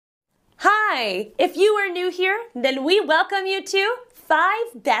Hi! If you are new here, then we welcome you to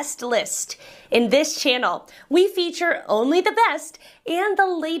 5 Best List. In this channel, we feature only the best and the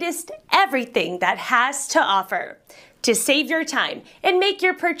latest everything that has to offer. To save your time and make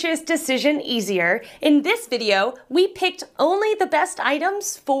your purchase decision easier, in this video, we picked only the best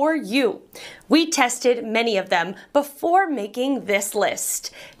items for you. We tested many of them before making this list.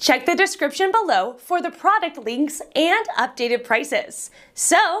 Check the description below for the product links and updated prices.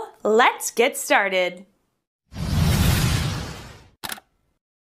 So, let's get started.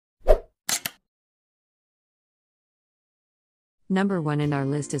 Number 1 in our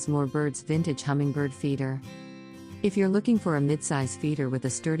list is Morebird's Vintage Hummingbird Feeder. If you're looking for a mid-size feeder with a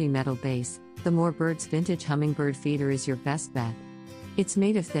sturdy metal base, the Morebird's Vintage Hummingbird Feeder is your best bet. It's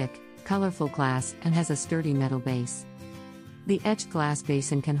made of thick, colorful glass and has a sturdy metal base. The etched glass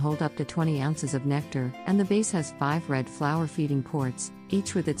basin can hold up to 20 ounces of nectar, and the base has 5 red flower feeding ports,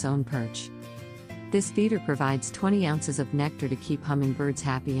 each with its own perch. This feeder provides 20 ounces of nectar to keep hummingbirds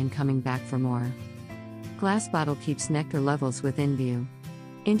happy and coming back for more. Glass bottle keeps nectar levels within view.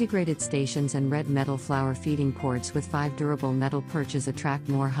 Integrated stations and red metal flower feeding ports with 5 durable metal perches attract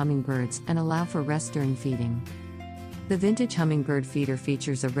more hummingbirds and allow for rest during feeding. The Vintage Hummingbird Feeder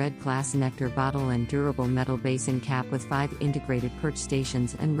features a red glass nectar bottle and durable metal basin cap with 5 integrated perch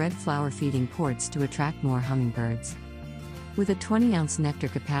stations and red flower feeding ports to attract more hummingbirds. With a 20-ounce nectar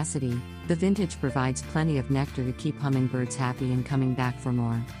capacity, the Vintage provides plenty of nectar to keep hummingbirds happy and coming back for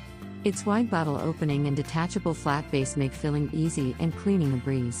more. Its wide bottle opening and detachable flat base make filling easy and cleaning a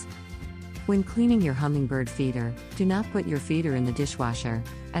breeze. When cleaning your hummingbird feeder, do not put your feeder in the dishwasher,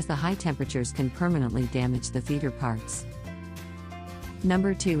 as the high temperatures can permanently damage the feeder parts.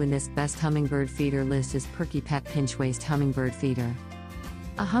 Number 2 in this best hummingbird feeder list is Perky-Pet Pinchwaist Hummingbird Feeder.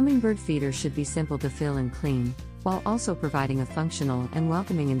 A hummingbird feeder should be simple to fill and clean, while also providing a functional and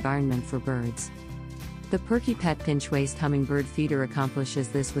welcoming environment for birds. The Perky-Pet Pinchwaist Hummingbird Feeder accomplishes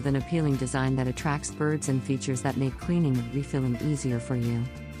this with an appealing design that attracts birds and features that make cleaning and refilling easier for you.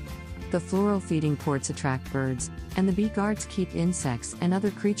 The floral feeding ports attract birds, and the bee guards keep insects and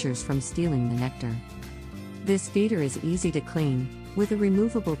other creatures from stealing the nectar. This feeder is easy to clean, with a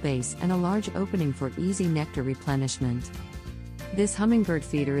removable base and a large opening for easy nectar replenishment. This hummingbird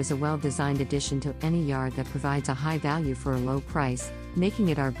feeder is a well-designed addition to any yard that provides a high value for a low price, making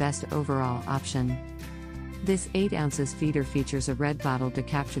it our best overall option. This 8 ounces feeder features a red bottle to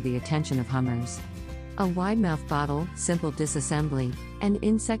capture the attention of hummers. A wide-mouth bottle, simple disassembly, and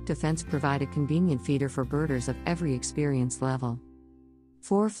insect defense provide a convenient feeder for birders of every experience level.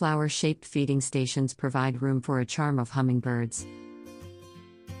 4 flower-shaped feeding stations provide room for a charm of hummingbirds.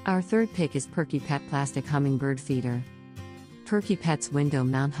 Our third pick is Perky-Pet Plastic Hummingbird Feeder. Perky-Pet's window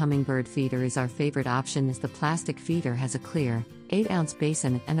mount hummingbird feeder is our favorite option, as the plastic feeder has a clear, 8-ounce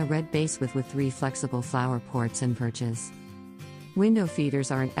basin and a red base with 3 flexible flower ports and perches. Window feeders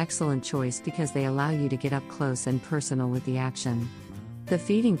are an excellent choice because they allow you to get up close and personal with the action. The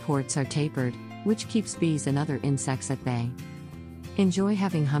feeding ports are tapered, which keeps bees and other insects at bay. Enjoy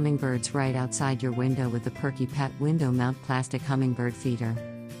having hummingbirds right outside your window with the Perky-Pet window mount plastic hummingbird feeder.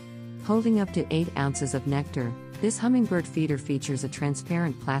 Holding up to 8 ounces of nectar, this hummingbird feeder features a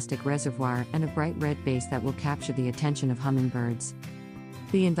transparent plastic reservoir and a bright red base that will capture the attention of hummingbirds.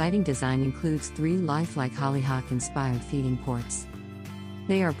 The inviting design includes 3 lifelike hollyhock-inspired feeding ports.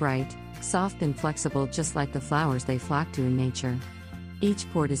 They are bright, soft and flexible, just like the flowers they flock to in nature. Each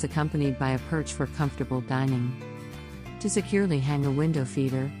port is accompanied by a perch for comfortable dining. To securely hang a window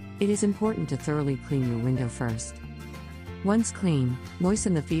feeder, it is important to thoroughly clean your window first. Once clean,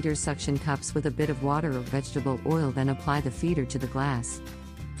 moisten the feeder's suction cups with a bit of water or vegetable oil, then apply the feeder to the glass.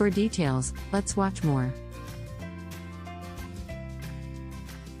 For details, let's watch more.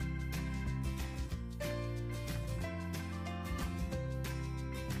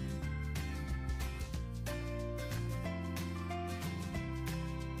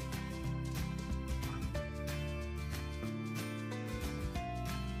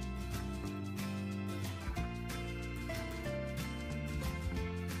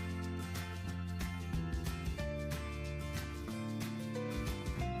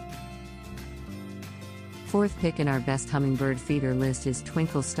 Fourth pick in our best hummingbird feeder list is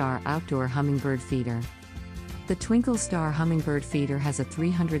Twinkle Star Outdoor Hummingbird Feeder. The Twinkle Star Hummingbird Feeder has a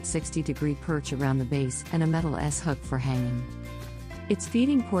 360-degree perch around the base and a metal S-hook for hanging. Its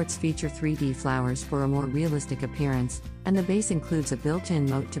feeding ports feature 3D flowers for a more realistic appearance, and the base includes a built-in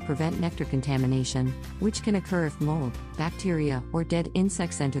moat to prevent nectar contamination, which can occur if mold, bacteria, or dead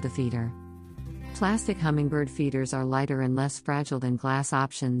insects enter the feeder. Plastic hummingbird feeders are lighter and less fragile than glass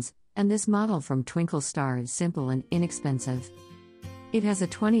options, and this model from Twinkle Star is simple and inexpensive. It has a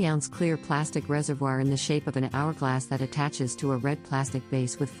 20-ounce clear plastic reservoir in the shape of an hourglass that attaches to a red plastic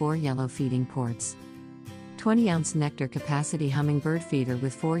base with 4 yellow feeding ports. 20-ounce nectar capacity hummingbird feeder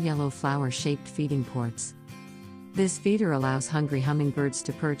with 4 yellow flower-shaped feeding ports. This feeder allows hungry hummingbirds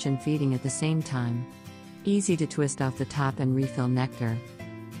to perch and feeding at the same time. Easy to twist off the top and refill nectar.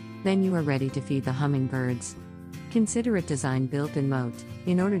 Then you are ready to feed the hummingbirds. Considerate design built in moat,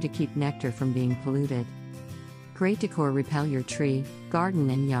 in order to keep nectar from being polluted. Great decor repel your tree, garden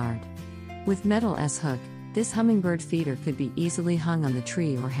and yard. With metal S-hook, this hummingbird feeder could be easily hung on the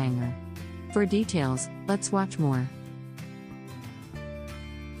tree or hanger. For details, let's watch more.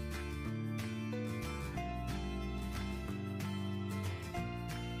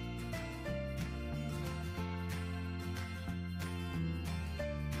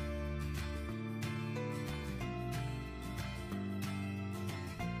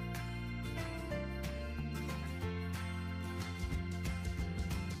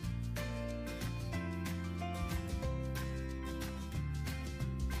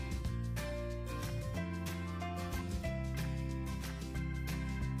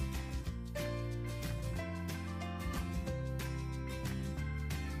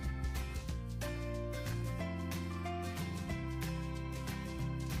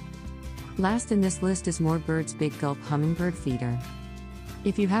 Last in this list is Morebird's Big Gulp Hummingbird Feeder.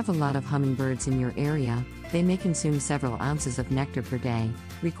 If you have a lot of hummingbirds in your area, they may consume several ounces of nectar per day,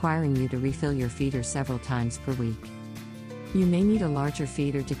 requiring you to refill your feeder several times per week. You may need a larger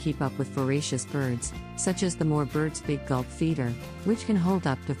feeder to keep up with voracious birds, such as the Morebird's Big Gulp Feeder, which can hold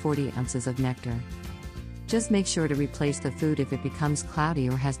up to 40 ounces of nectar. Just make sure to replace the food if it becomes cloudy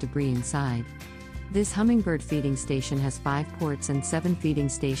or has debris inside. This hummingbird feeding station has 5 ports and 7 feeding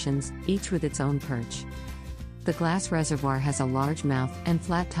stations, each with its own perch. The glass reservoir has a large mouth and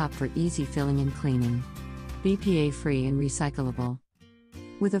flat top for easy filling and cleaning. BPA-free and recyclable.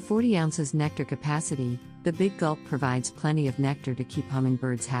 With a 40 ounces nectar capacity, the Big Gulp provides plenty of nectar to keep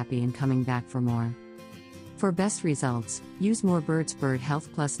hummingbirds happy and coming back for more. For best results, use Morebird's Bird Health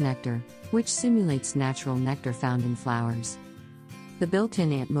Plus Nectar, which simulates natural nectar found in flowers. The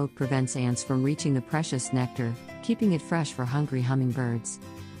built-in ant moat prevents ants from reaching the precious nectar, keeping it fresh for hungry hummingbirds.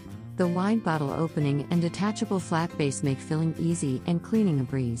 The wide bottle opening and detachable flat base make filling easy and cleaning a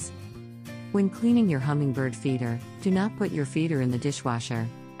breeze. When cleaning your hummingbird feeder, do not put your feeder in the dishwasher,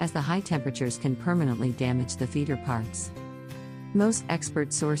 as the high temperatures can permanently damage the feeder parts. Most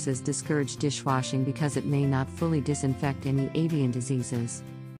expert sources discourage dishwashing because it may not fully disinfect any avian diseases.